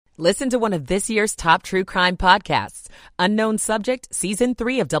Listen to one of this year's top true crime podcasts. Unknown Subject, Season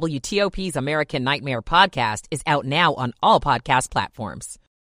 3 of WTOP's American Nightmare podcast is out now on all podcast platforms.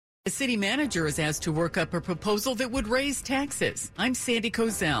 The city manager is asked to work up a proposal that would raise taxes. I'm Sandy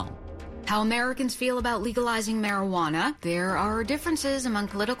Kozel. How Americans feel about legalizing marijuana. There are differences among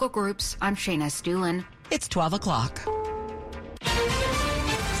political groups. I'm Shayna Stulin. It's 12 o'clock.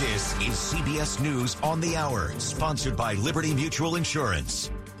 This is CBS News on the Hour, sponsored by Liberty Mutual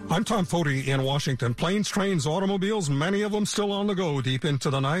Insurance. I'm Tom Foti in Washington. Planes, trains, automobiles, many of them still on the go deep into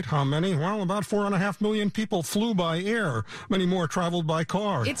the night. How many? Well, about 4.5 million people flew by air. Many more traveled by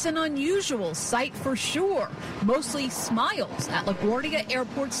car. It's an unusual sight for sure. Mostly smiles at LaGuardia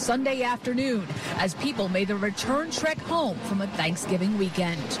Airport Sunday afternoon as people made the return trek home from a Thanksgiving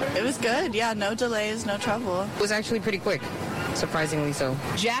weekend. It was good. Yeah, no delays, no trouble. It was actually pretty quick. Surprisingly so.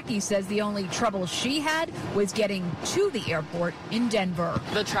 Jackie says the only trouble she had was getting to the airport in Denver.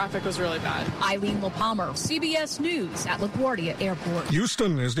 The traffic was really bad. Eileen LaPalmer, CBS News at LaGuardia Airport.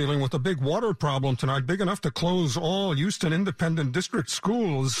 Houston is dealing with a big water problem tonight, big enough to close all Houston Independent District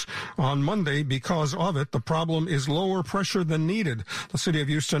schools on Monday because of it. The problem is lower pressure than needed. The city of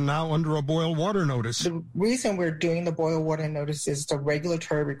Houston now under a boil water notice. The reason we're doing the boil water notice is the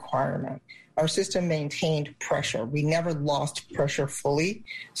regulatory requirement. Our system maintained pressure. We never lost pressure fully,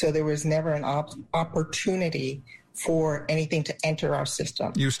 so there was never an opportunity for anything to enter our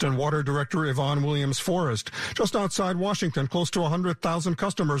system. Houston Water Director Yvonne Williams-Forrest. Just outside Washington, close to 100,000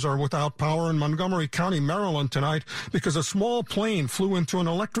 customers are without power in Montgomery County, Maryland tonight because a small plane flew into an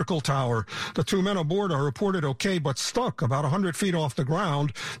electrical tower. The two men aboard are reported okay, but stuck about 100 feet off the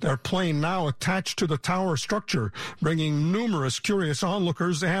ground. Their plane now attached to the tower structure, bringing numerous curious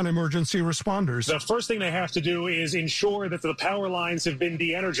onlookers and emergency responders. The first thing they have to do is ensure that the power lines have been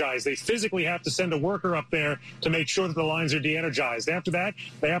de-energized. They physically have to send a worker up there to make sure that the lines are de-energized. After that,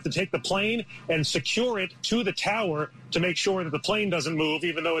 they have to take the plane and secure it to the tower to make sure that the plane doesn't move,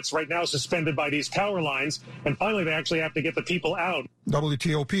 even though it's right now suspended by these power lines. And finally, they actually have to get the people out.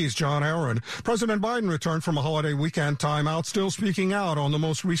 WTOP's John Aaron. President Biden returned from a holiday weekend timeout, still speaking out on the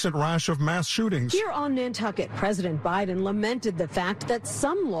most recent rash of mass shootings. Here on Nantucket, President Biden lamented the fact that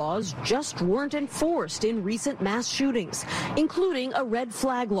some laws just weren't enforced in recent mass shootings, including a red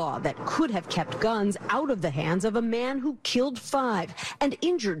flag law that could have kept guns out of the hands of a man who killed 5 and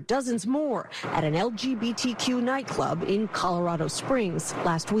injured dozens more at an LGBTQ nightclub in Colorado Springs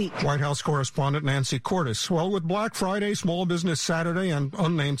last week. White House correspondent Nancy Cordes. Well, with Black Friday, Small Business Saturday, and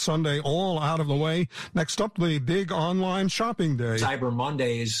Unnamed Sunday all out of the way, next up, the big online shopping day. Cyber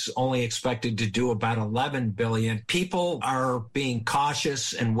Monday is only expected to do about $11 billion. People are being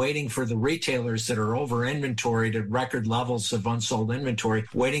cautious and waiting for the retailers that are over inventoried at record levels of unsold inventory,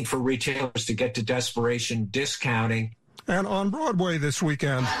 waiting for retailers to get to desperation discounting. And on Broadway this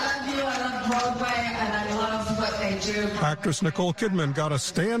weekend, I love Broadway, and I love what they do. Actress Nicole Kidman got a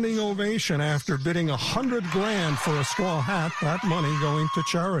standing ovation after bidding $100,000 for a straw hat. That money going to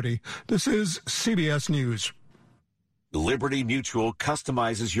charity. This is CBS News. Liberty Mutual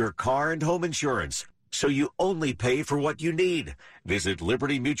customizes your car and home insurance, so you only pay for what you need. Visit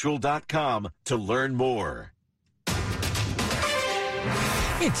libertymutual.com to learn more.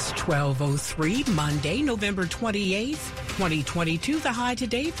 It's 12:03, Monday, November 28th, 2022. The high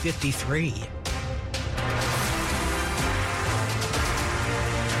today, 53.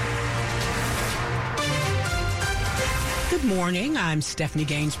 Good morning. I'm Stephanie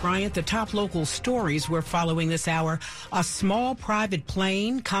Gaines Bryant. The top local stories we're following this hour. A small private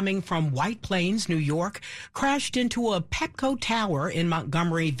plane coming from White Plains, New York, crashed into a Petco tower in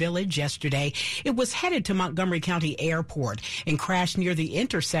Montgomery Village yesterday. It was headed to Montgomery County Airport and crashed near the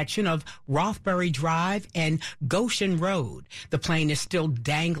intersection of Rothbury Drive and Goshen Road. The plane is still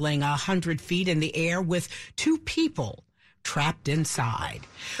dangling 100 feet in the air with 2 people trapped inside.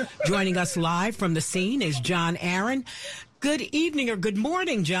 Joining us live from the scene is John Aaron. Good evening or good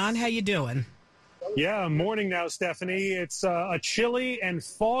morning, John. How you doing? Yeah, morning now, Stephanie. It's a chilly and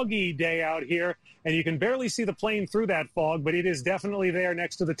foggy day out here, and you can barely see the plane through that fog, but it is definitely there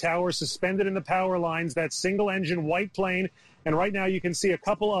next to the tower, suspended in the power lines, that single-engine white plane. And right now you can see a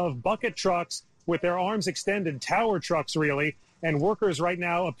couple of bucket trucks with their arms extended, tower trucks really, and workers right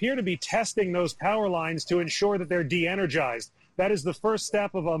now appear to be testing those power lines to ensure that they're de-energized. That is the first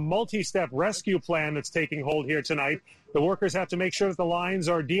step of a multi-step rescue plan that's taking hold here tonight. The workers have to make sure that the lines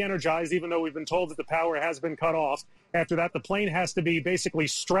are de-energized, even though we've been told that the power has been cut off. After that, the plane has to be basically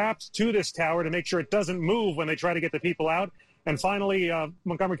strapped to this tower to make sure it doesn't move when they try to get the people out. And finally,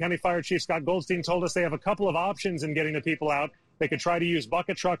 Montgomery County Fire Chief Scott Goldstein told us they have a couple of options in getting the people out. They could try to use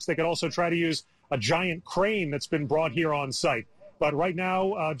bucket trucks. They could also try to use a giant crane that's been brought here on site. But right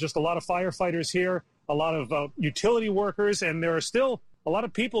now, just a lot of firefighters here, a lot of utility workers, and there are still a lot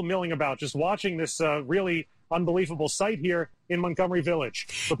of people milling about, just watching this really unbelievable sight here in Montgomery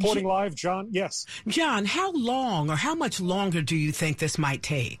Village. Reporting live, John. Yes. John, how long or how much longer do you think this might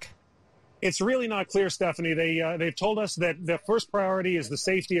take? It's really not clear, Stephanie. They've told us that the first priority is the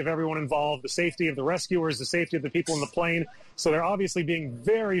safety of everyone involved, the safety of the rescuers, the safety of the people in the plane. So they're obviously being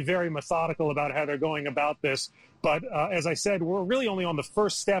very, very methodical about how they're going about this. But as I said, we're really only on the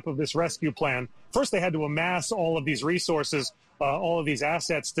first step of this rescue plan. First, they had to amass all of these resources, all of these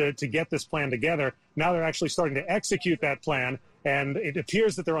assets to get this plan together. Now they're actually starting to execute that plan. And it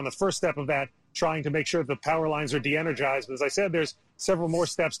appears that they're on the first step of that, trying to make sure the power lines are de-energized. But as I said, there's several more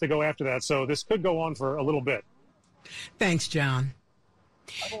steps to go after that. So this could go on for a little bit. Thanks, John.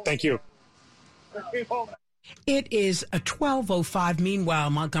 Thank you. It is a 12:05. Meanwhile,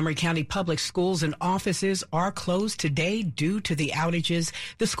 Montgomery County Public Schools and offices are closed today due to the outages.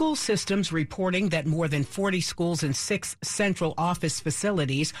 The school system's reporting that more than 40 schools and 6 central office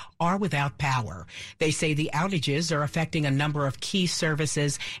facilities are without power. They say the outages are affecting a number of key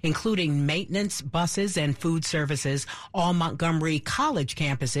services, including maintenance, buses, and food services. All Montgomery College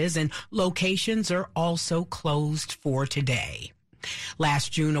campuses and locations are also closed for today.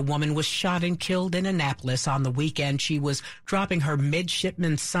 Last June, a woman was shot and killed in Annapolis. On the weekend, she was dropping her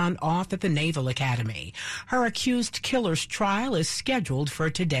midshipman son off at the Naval Academy. Her accused killer's trial is scheduled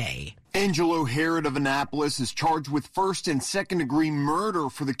for today. Angelo Herod of Annapolis is charged with first and second-degree murder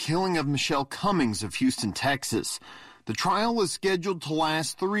for the killing of Michelle Cummings of Houston, Texas. The trial is scheduled to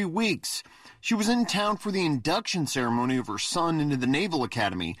last 3 weeks. She was in town for the induction ceremony of her son into the Naval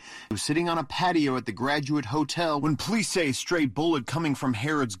Academy. He was sitting on a patio at the Graduate Hotel when police say a stray bullet coming from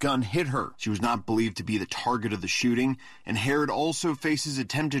Herod's gun hit her. She was not believed to be the target of the shooting, and Herod also faces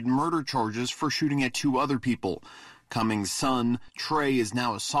attempted murder charges for shooting at 2 other people. Cummings' son, Trey, is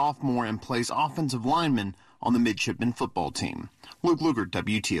now a sophomore and plays offensive lineman on the midshipman football team. Luke Luger,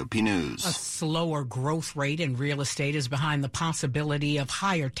 WTOP News. A slower growth rate in real estate is behind the possibility of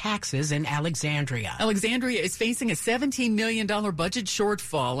higher taxes in Alexandria. Alexandria is facing a $17 million budget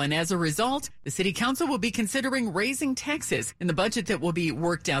shortfall, and as a result, the city council will be considering raising taxes in the budget that will be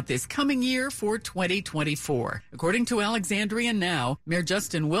worked out this coming year for 2024. According to Alexandria Now, Mayor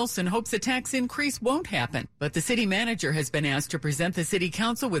Justin Wilson hopes a tax increase won't happen, but the city manager has been asked to present the city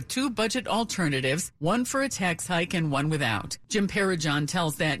council with 2 budget alternatives, one for a tax hike and one without. Jim Parajon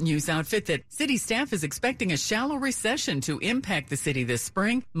tells that news outfit that city staff is expecting a shallow recession to impact the city this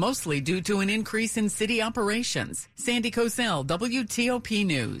spring, mostly due to an increase in city operations. Sandy Cosell, WTOP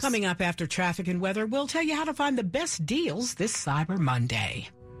News. Coming up after traffic and weather, we'll tell you how to find the best deals this Cyber Monday.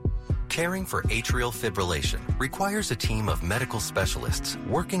 Caring for atrial fibrillation requires a team of medical specialists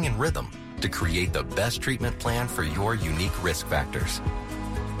working in rhythm to create the best treatment plan for your unique risk factors.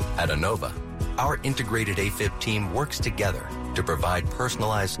 At Inova, our integrated AFib team works together to provide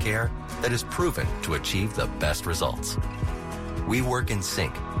personalized care that is proven to achieve the best results. We work in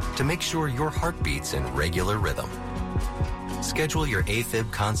sync to make sure your heart beats in regular rhythm. Schedule your AFib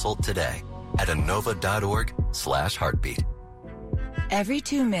consult today at inova.org/heartbeat. Every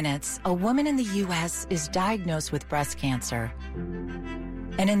 2 minutes, a woman in the U.S. is diagnosed with breast cancer.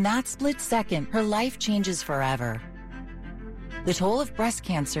 And in that split second, her life changes forever. The toll of breast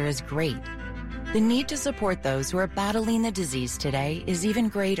cancer is great. The need to support those who are battling the disease today is even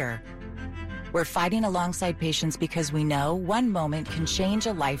greater. We're fighting alongside patients because we know one moment can change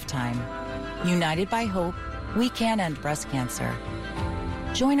a lifetime. United by hope, we can end breast cancer.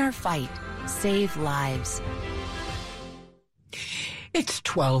 Join our fight. Save lives. It's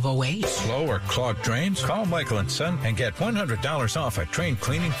 12:08. Slow or clogged drains? Call Michael & Son and get $100 off a drain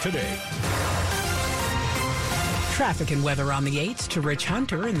cleaning today. Traffic and weather on the 8s to Rich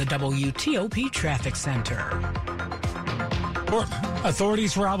Hunter in the WTOP Traffic Center.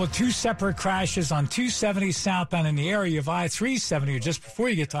 Authorities were out with 2 separate crashes on 270 southbound in the area of I-370, or just before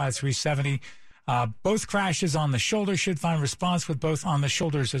you get to I-370. Both crashes on the shoulder. Should find response with both on the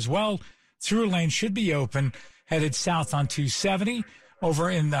shoulders as well. Through lane should be open, headed south on 270.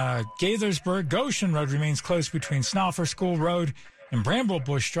 Over in Gaithersburg, Goshen Road remains closed between Snalfer School Road and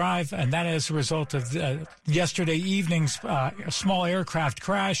Bramblebush Drive, and that as a result of yesterday evening's small aircraft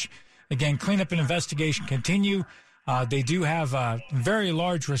crash. Again, cleanup and investigation continue. They do have a very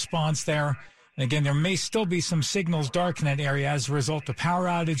large response there. And again, there may still be some signals dark in that area as a result of power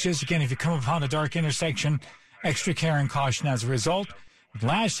outages. Again, if you come upon a dark intersection, extra care and caution as a result.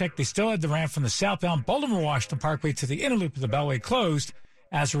 Last check, they still had the ramp from the southbound Baltimore-Washington Parkway to the inner loop of the Beltway closed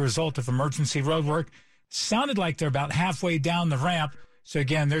as a result of emergency road work. Sounded like they're about halfway down the ramp. So,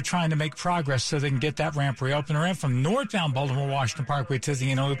 again, they're trying to make progress so they can get that ramp reopened. The ramp from northbound Baltimore-Washington Parkway to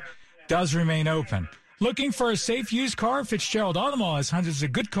the Loop does remain open. Looking for a safe used car? Fitzgerald Automall has hundreds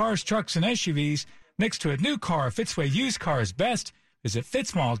of good cars, trucks, and SUVs next to a new car. Fitzway used car is best. Visit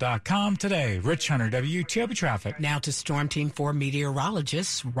fitzmall.com today. Rich Hunter, WTOP Traffic. Now to Storm Team 4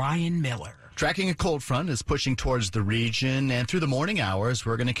 meteorologist Ryan Miller. Tracking a cold front is pushing towards the region, and through the morning hours,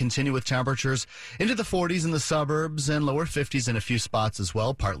 we're going to continue with temperatures into the 40s in the suburbs and lower 50s in a few spots as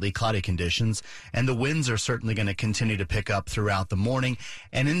well, partly cloudy conditions. And the winds are certainly going to continue to pick up throughout the morning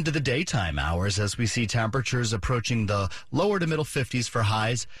and into the daytime hours as we see temperatures approaching the lower to middle 50s for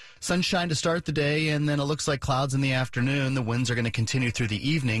highs. Sunshine to start the day, and then it looks like clouds in the afternoon. The winds are going to continue through the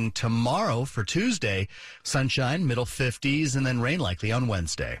evening. Tomorrow, for Tuesday, sunshine, middle 50s, and then rain likely on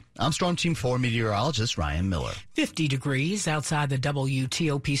Wednesday. I'm Storm Team 4 meteorologist Ryan Miller. 50 degrees outside the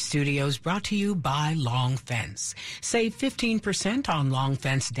WTOP studios, brought to you by Long Fence. Save 15% on Long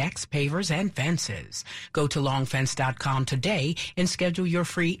Fence decks, pavers, and fences. Go to longfence.com today and schedule your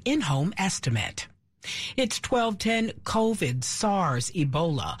free in-home estimate. It's 1210 COVID, SARS,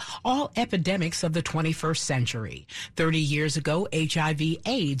 Ebola, all epidemics of the 21st century. 30 years ago,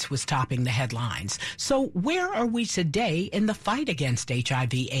 HIV/AIDS was topping the headlines. So where are we today in the fight against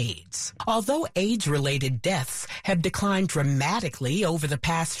HIV/AIDS? Although AIDS-related deaths have declined dramatically over the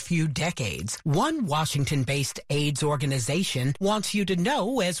past few decades, one Washington-based AIDS organization wants you to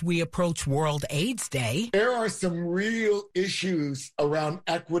know as we approach World AIDS Day. There are some real issues around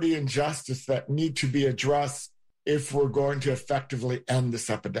equity and justice that need to be addressed if we're going to effectively end this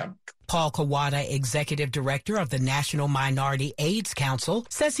epidemic. Paul Kawada, executive director of the National Minority AIDS Council,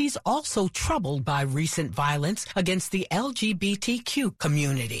 says he's also troubled by recent violence against the LGBTQ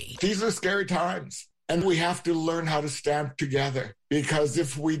community. These are scary times, and we have to learn how to stand together, because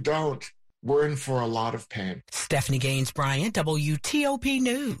if we don't, we're in for a lot of pain. Stephanie Gaines Bryant, WTOP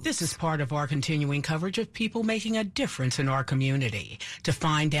News. This is part of our continuing coverage of people making a difference in our community. To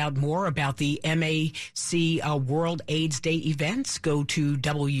find out more about the MAC World AIDS Day events, go to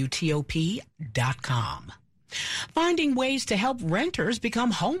WTOP.com. Finding ways to help renters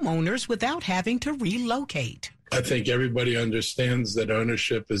become homeowners without having to relocate. I think everybody understands that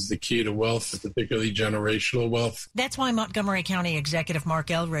ownership is the key to wealth, particularly generational wealth. That's why Montgomery County Executive Mark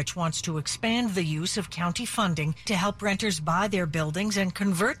Elrich wants to expand the use of county funding to help renters buy their buildings and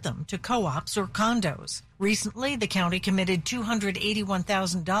convert them to co-ops or condos. Recently, the county committed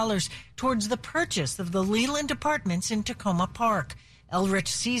 $281,000 towards the purchase of the Leland Apartments in Tacoma Park. Elrich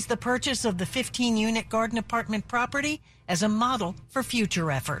sees the purchase of the 15-unit garden apartment property as a model for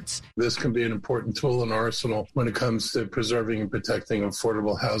future efforts. This can be an important tool in our arsenal when it comes to preserving and protecting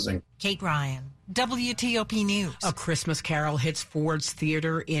affordable housing. Kate Ryan, WTOP News. A Christmas Carol hits Ford's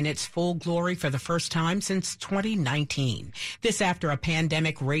Theater in its full glory for the first time since 2019. This after a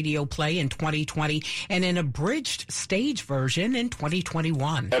pandemic radio play in 2020 and an abridged stage version in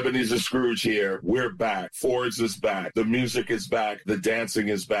 2021. Ebenezer Scrooge here. We're back. Ford's is back. The music is back. The dancing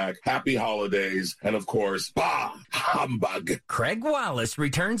is back. Happy holidays. And of course, bah! Humbug. Craig Wallace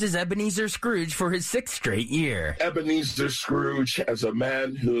returns as Ebenezer Scrooge for his 6th straight year. Ebenezer Scrooge as a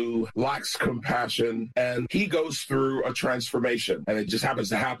man who lacks compassion, and he goes through a transformation, and it just happens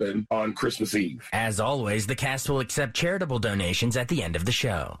to happen on Christmas Eve. As always, the cast will accept charitable donations at the end of the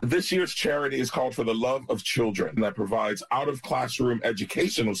show. This year's charity is called For the Love of Children, that provides out-of-classroom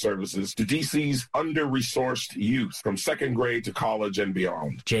educational services to DC's under-resourced youth from 2nd grade to college and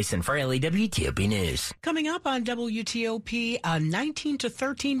beyond. Jason Fraley, WTOP News. Coming up on WTOP, a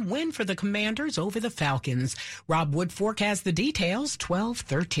 19-13 win for the Commanders over the Falcons. Rob Woodfork has the details,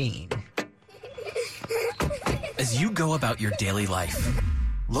 12:13. As you go about your daily life,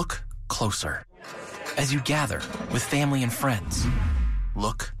 look closer. As you gather with family and friends,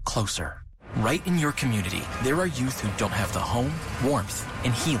 look closer. Right in your community, there are youth who don't have the home, warmth,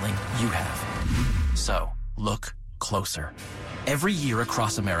 and healing you have. So, look closer. Every year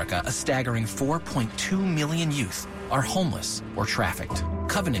across America, a staggering 4.2 million youth are homeless or trafficked.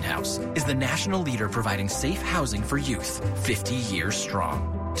 Covenant House is the national leader providing safe housing for youth, 50 years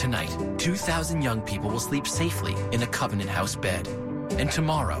strong. Tonight, 2,000 young people will sleep safely in a Covenant House bed. And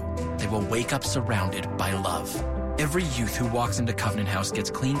tomorrow, they will wake up surrounded by love. Every youth who walks into Covenant House gets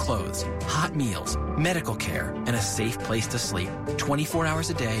clean clothes, hot meals, medical care, and a safe place to sleep 24 hours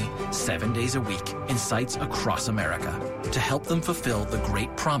a day, 7 days a week, in sites across America to help them fulfill the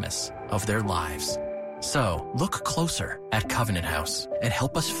great promise of their lives. So, look closer at Covenant House and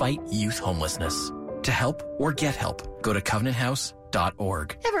help us fight youth homelessness. To help or get help, go to covenanthouse.org.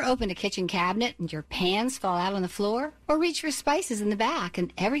 Ever open a kitchen cabinet and your pans fall out on the floor? Or reach for spices in the back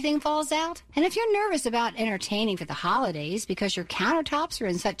and everything falls out? And if you're nervous about entertaining for the holidays because your countertops are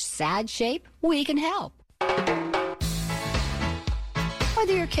in such sad shape, we can help.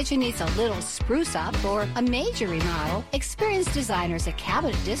 Whether your kitchen needs a little spruce up or a major remodel, experienced designers at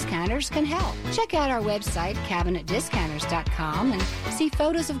Cabinet Discounters can help. Check out our website, CabinetDiscounters.com, and see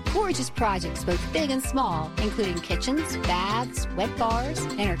photos of gorgeous projects, both big and small, including kitchens, baths, wet bars,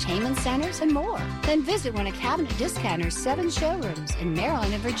 entertainment centers, and more. Then visit one of Cabinet Discounters' 7 showrooms in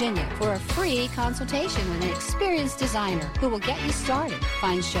Maryland and Virginia for a free consultation with an experienced designer who will get you started.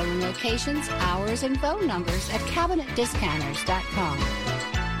 Find showroom locations, hours, and phone numbers at CabinetDiscounters.com.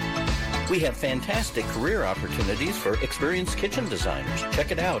 We have fantastic career opportunities for experienced kitchen designers.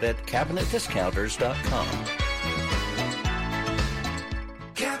 Check it out at CabinetDiscounters.com.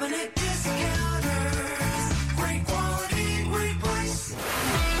 Cabinet Discounters. Great quality, great price.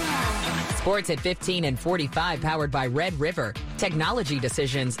 Sports at 15 and 45, powered by Red River. Technology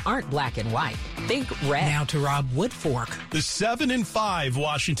decisions aren't black and white. Think red. Now to Rob Woodfork. The 7-5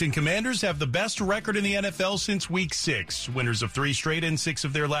 Washington Commanders have the best record in the NFL since Week 6. Winners of 3 straight and 6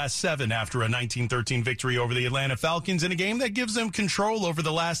 of their last 7 after a 19-13 victory over the Atlanta Falcons in a game that gives them control over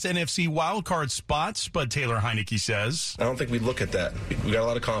the last NFC wildcard spots. But Taylor Heineke says, I don't think we look at that. We got a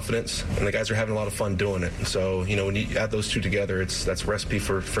lot of confidence, and the guys are having a lot of fun doing it. And so, when you add those two together, that's a recipe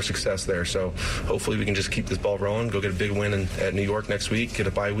for success there. So hopefully we can just keep this ball rolling, go get a big win at New York next week, get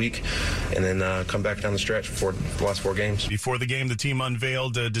a bye week, and then come back down the stretch for the last 4 games. Before the game, the team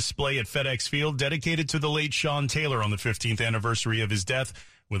unveiled a display at FedEx Field dedicated to the late Sean Taylor on the 15th anniversary of his death.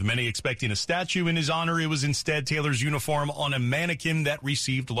 With many expecting a statue in his honor, it was instead Taylor's uniform on a mannequin that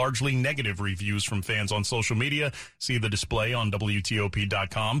received largely negative reviews from fans on social media. See the display on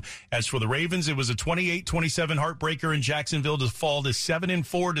WTOP.com. As for the Ravens, it was a 28-27 heartbreaker in Jacksonville to fall to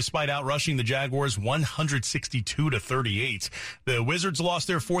 7-4 despite outrushing the Jaguars 162-38. The Wizards lost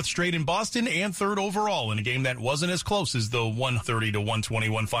their 4th straight in Boston and 3rd overall in a game that wasn't as close as the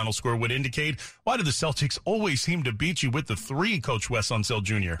 130-121 final score would indicate. Why do the Celtics always seem to beat you with the 3, Coach Wes Unseld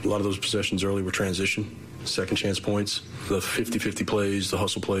Jr.? A lot of those possessions early were transition, second chance points, the 50-50 plays, the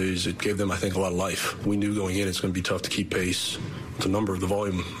hustle plays. It gave them, I think, a lot of life. We knew going in it's going to be tough to keep pace with the number, the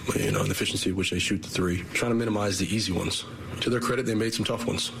volume, and the efficiency at which they shoot the 3. Trying to minimize the easy ones. To their credit, they made some tough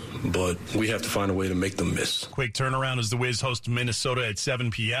ones, but we have to find a way to make them miss. Quick turnaround as the Wiz host Minnesota at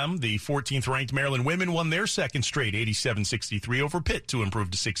 7 p.m. The 14th-ranked Maryland women won their 2nd straight, 87-63 over Pitt to improve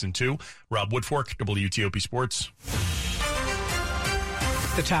to 6-2. Rob Woodfork, WTOP Sports.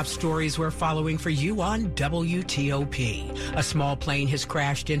 The top stories we're following for you on WTOP. A small plane has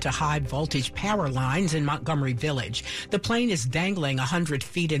crashed into high-voltage power lines in Montgomery Village. The plane is dangling 100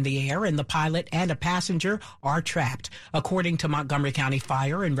 feet in the air, and the pilot and a passenger are trapped. According to Montgomery County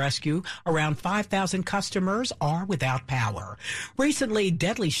Fire and Rescue, around 5,000 customers are without power. Recently,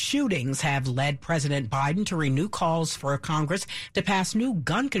 deadly shootings have led President Biden to renew calls for Congress to pass new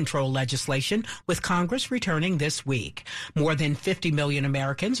gun control legislation, with Congress returning this week. More than 50 million Americans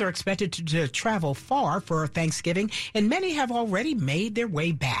are expected to travel far for Thanksgiving, and many have already made their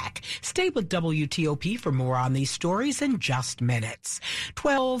way back. Stay with WTOP for more on these stories in just minutes.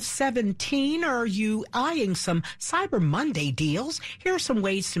 12:17, are you eyeing some Cyber Monday deals? Here are some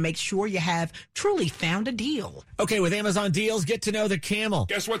ways to make sure you have truly found a deal. Okay, with Amazon Deals, get to know the camel.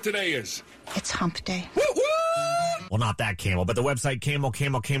 Guess what today is? It's hump day. Woo-woo! Well, not that camel, but the website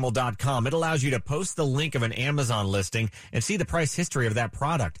CamelCamelCamel.com. It allows you to post the link of an Amazon listing and see the price history of that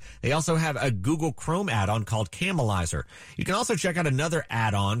product. They also have a Google Chrome add-on called Camelizer. You can also check out another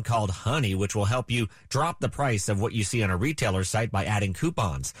add-on called Honey, which will help you drop the price of what you see on a retailer site by adding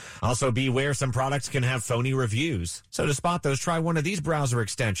coupons. Also, beware some products can have phony reviews. So to spot those, try one of these browser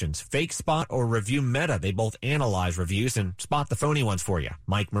extensions, Fake Spot or Review Meta. They both analyze reviews and spot the phony ones for you.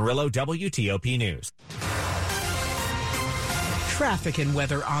 Mike Murillo, WTOP News. Traffic and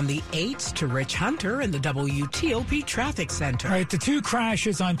weather on the 8s to Rich Hunter in the WTOP Traffic Center. All right, the 2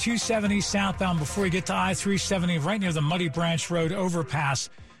 crashes on 270 southbound before you get to I-370 right near the Muddy Branch Road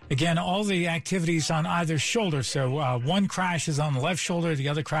overpass. Again, all the activities on either shoulder. So one crash is on the left shoulder, the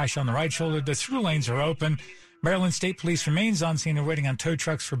other crash on the right shoulder. The through lanes are open. Maryland State Police remains on scene and waiting on tow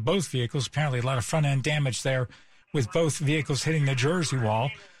trucks for both vehicles. Apparently a lot of front-end damage there with both vehicles hitting the Jersey wall.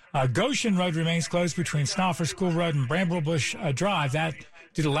 Goshen Road remains closed between Snoffer School Road and Bramblebush Drive. That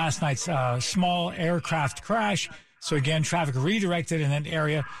due to last night's small aircraft crash. So again, traffic redirected in that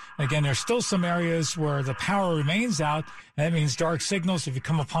area. Again, there's still some areas where the power remains out. And that means dark signals. If you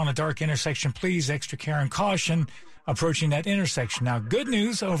come upon a dark intersection, please extra care and caution approaching that intersection. Now, good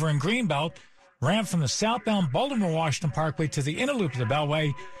news over in Greenbelt. ramp from the southbound Baltimore-Washington Parkway to the inner loop of the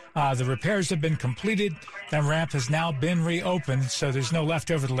Beltway. The repairs have been completed. That ramp has now been reopened, so there's no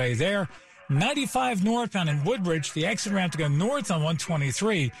leftover delay there. 95 northbound in Woodbridge, the exit ramp to go north on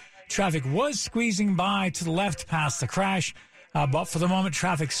 123. Traffic was squeezing by to the left past the crash, but for the moment,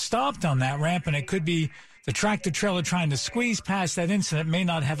 traffic stopped on that ramp, and it could be the tractor-trailer trying to squeeze past that incident may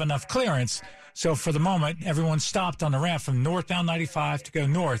not have enough clearance. So for the moment, everyone stopped on the ramp from northbound 95 to go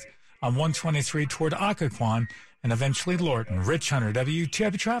north on 123 toward Occoquan and eventually Lorton. Rich Hunter,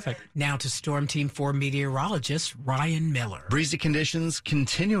 WTOP Traffic. Now to Storm Team 4 meteorologist Ryan Miller. Breezy conditions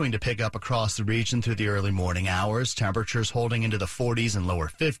continuing to pick up across the region through the early morning hours. Temperatures holding into the 40s and lower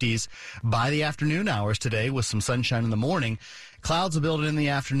 50s. By the afternoon hours today, with some sunshine in the morning, clouds will build in the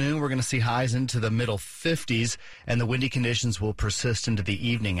afternoon. We're going to see highs into the middle 50s, and the windy conditions will persist into the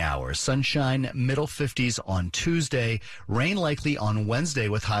evening hours. Sunshine, middle 50s on Tuesday. Rain likely on Wednesday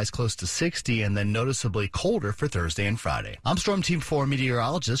with highs close to 60, and then noticeably colder for Thursday and Friday. I'm Storm Team 4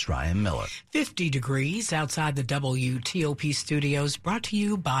 meteorologist Ryan Miller. 50 degrees outside the WTOP studios, brought to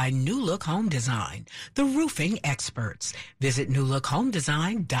you by New Look Home Design, the roofing experts. Visit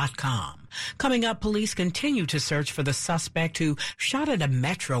newlookhomedesign.com. Coming up, police continue to search for the suspect who shot at a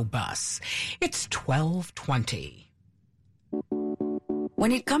Metro bus. It's 12:20.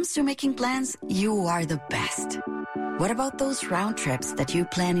 When it comes to making plans, you are the best. What about those round trips that you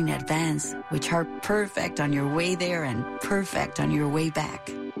plan in advance, which are perfect on your way there and perfect on your way back?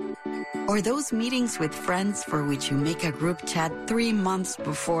 Or those meetings with friends for which you make a group chat 3 months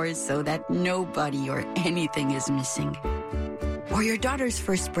before so that nobody or anything is missing? Or your daughter's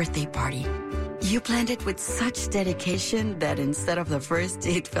first birthday party. You planned it with such dedication that instead of the first,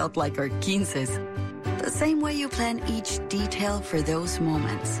 it felt like our 15s. The same way you plan each detail for those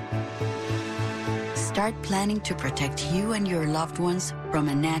moments. Start planning to protect you and your loved ones from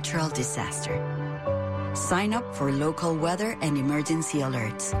a natural disaster. Sign up for local weather and emergency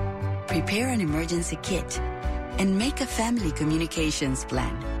alerts. Prepare an emergency kit and make a family communications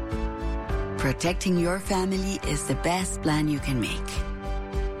plan. Protecting your family is the best plan you can make.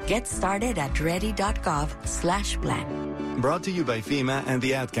 Get started at ready.gov/plan. Brought to you by FEMA and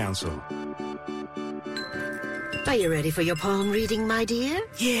the Ad Council. Are you ready for your palm reading, my dear?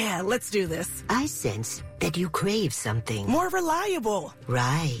 Yeah, let's do this. I sense that you crave something. More reliable.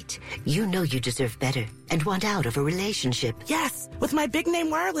 Right. You know you deserve better and want out of a relationship. Yes, with my big name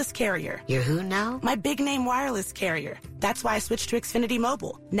wireless carrier. You're who now? My big name wireless carrier. That's why I switched to Xfinity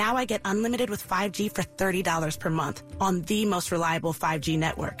Mobile. Now I get unlimited with 5G for $30 per month on the most reliable 5G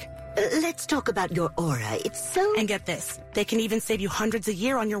network. Let's talk about your aura. It's so... And get this. They can even save you hundreds a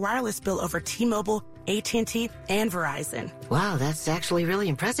year on your wireless bill over T-Mobile, AT&T, and Verizon. Wow, that's actually really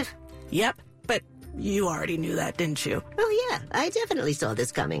impressive. Yep, but you already knew that, didn't you? Oh, yeah, I definitely saw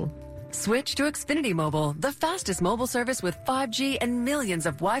this coming. Switch to Xfinity Mobile, the fastest mobile service with 5G and millions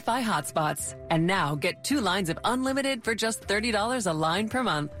of Wi-Fi hotspots. And now get 2 lines of unlimited for just $30 a line per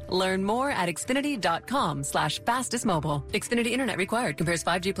month. Learn more at Xfinity.com/fastestmobile. Xfinity Internet required. Compares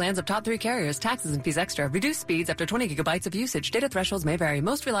 5G plans of top 3 carriers. Taxes and fees extra. Reduced speeds after 20 gigabytes of usage. Data thresholds may vary.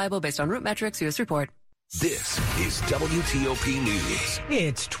 Most reliable based on root metrics. U.S. report. This is WTOP News.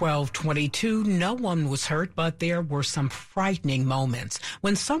 It's 12:22. No one was hurt, but there were some frightening moments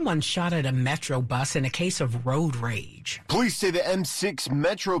when someone shot at a Metro bus in a case of road rage. Police say the M6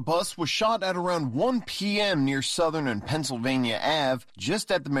 Metro bus was shot at around 1 p.m. near Southern and Pennsylvania Ave, just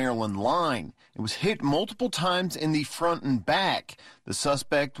at the Maryland line. It was hit multiple times in the front and back. The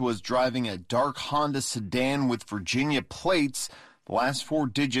suspect was driving a dark Honda sedan with Virginia plates. The last 4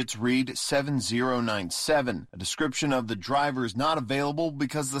 digits read 7097. A description of the driver is not available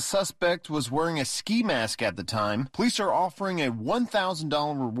because the suspect was wearing a ski mask at the time. Police are offering a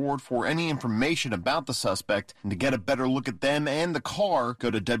 $1,000 reward for any information about the suspect. And to get a better look at them and the car, go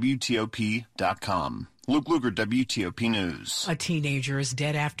to WTOP.com. Luke Luger, WTOP News. A teenager is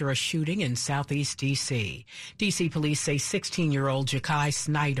dead after a shooting in Southeast D.C. D.C. police say 16-year-old Ja'Kai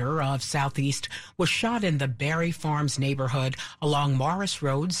Snyder of Southeast was shot in the Berry Farms neighborhood along Morris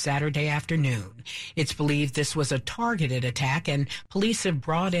Road Saturday afternoon. It's believed this was a targeted attack, and police have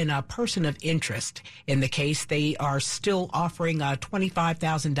brought in a person of interest. In the case, they are still offering a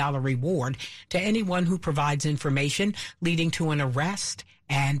 $25,000 reward to anyone who provides information leading to an arrest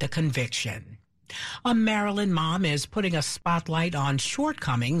and a conviction. A Maryland mom is putting a spotlight on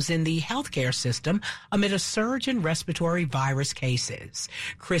shortcomings in the healthcare system amid a surge in respiratory virus cases.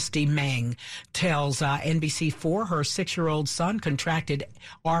 Christy Meng tells NBC4 her 6-year-old son contracted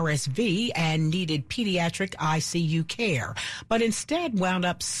RSV and needed pediatric ICU care, but instead wound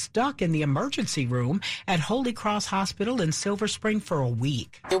up stuck in the emergency room at Holy Cross Hospital in Silver Spring for a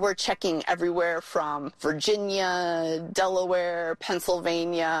week. They were checking everywhere from Virginia, Delaware,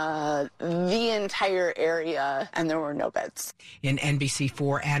 Pennsylvania, the entire area, and there were no beds. In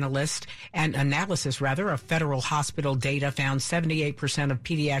NBC4 analysis of federal hospital data found 78% of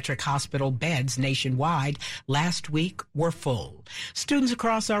pediatric hospital beds nationwide last week were full. Students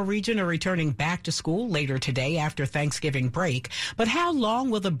across our region are returning back to school later today after Thanksgiving break. But how long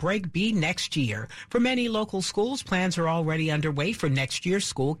will the break be next year? For many local schools, plans are already underway for next year's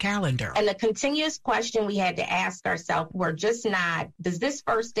school calendar. And the continuous question we had to ask ourselves were just not, does this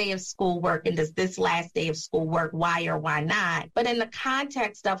first day of school work and does this last day of school work? Why or why not? But in the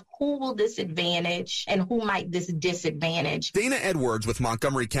context of who will this advantage and who might this disadvantage? Dana Edwards with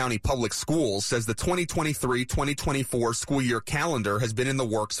Montgomery County Public Schools says the 2023-2024 school year calendar has been in the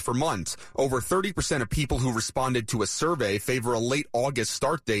works for months. Over 30% of people who responded to a survey favor a late August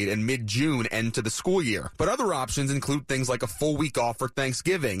start date and mid-June end to the school year. But other options include things like a full week off for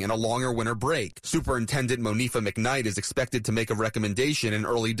Thanksgiving and a longer winter break. Superintendent Monifa McKnight is expected to make a recommendation in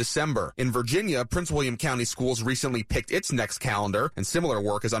early December. In Virginia, Prince William County Schools recently picked its next calendar, and similar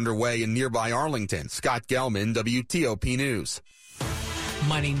work is underway in nearby Arlington. Scott Gelman, WTOP News.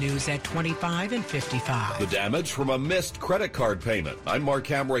 Money news at 25 and 55. The damage from a missed credit card payment. I'm Mark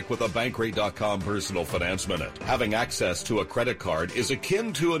Hamrick with a Bankrate.com Personal Finance Minute. Having access to a credit card is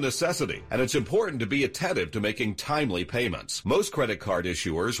akin to a necessity, and it's important to be attentive to making timely payments. Most credit card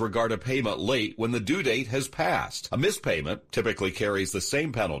issuers regard a payment late when the due date has passed. A missed payment typically carries the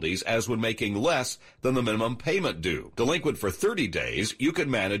same penalties as when making less than the minimum payment due. Delinquent for 30 days, you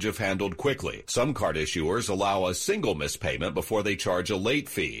can manage if handled quickly. Some card issuers allow a single missed payment before they charge a late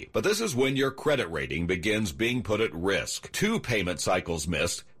fee, but this is when your credit rating begins being put at risk. 2 payment cycles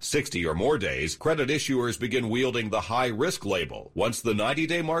missed, 60 or more days, credit issuers begin wielding the high-risk label. Once the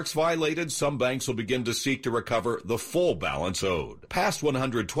 90-day mark's violated, some banks will begin to seek to recover the full balance owed. Past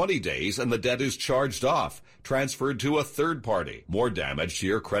 120 days and the debt is charged off, transferred to a third party. More damage to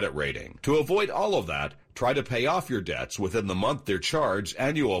your credit rating. To avoid all of that, try to pay off your debts within the month they're charged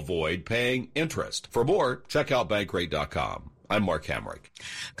and you'll avoid paying interest. For more, check out Bankrate.com. I'm Mark Hamrick.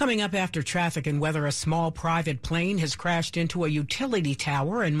 Coming up after traffic and weather, a small private plane has crashed into a utility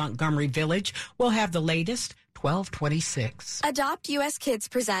tower in Montgomery Village. We'll have the latest. 12:26. Adopt US Kids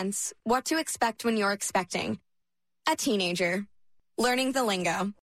presents What to Expect When You're Expecting. A Teenager. Learning the Lingo.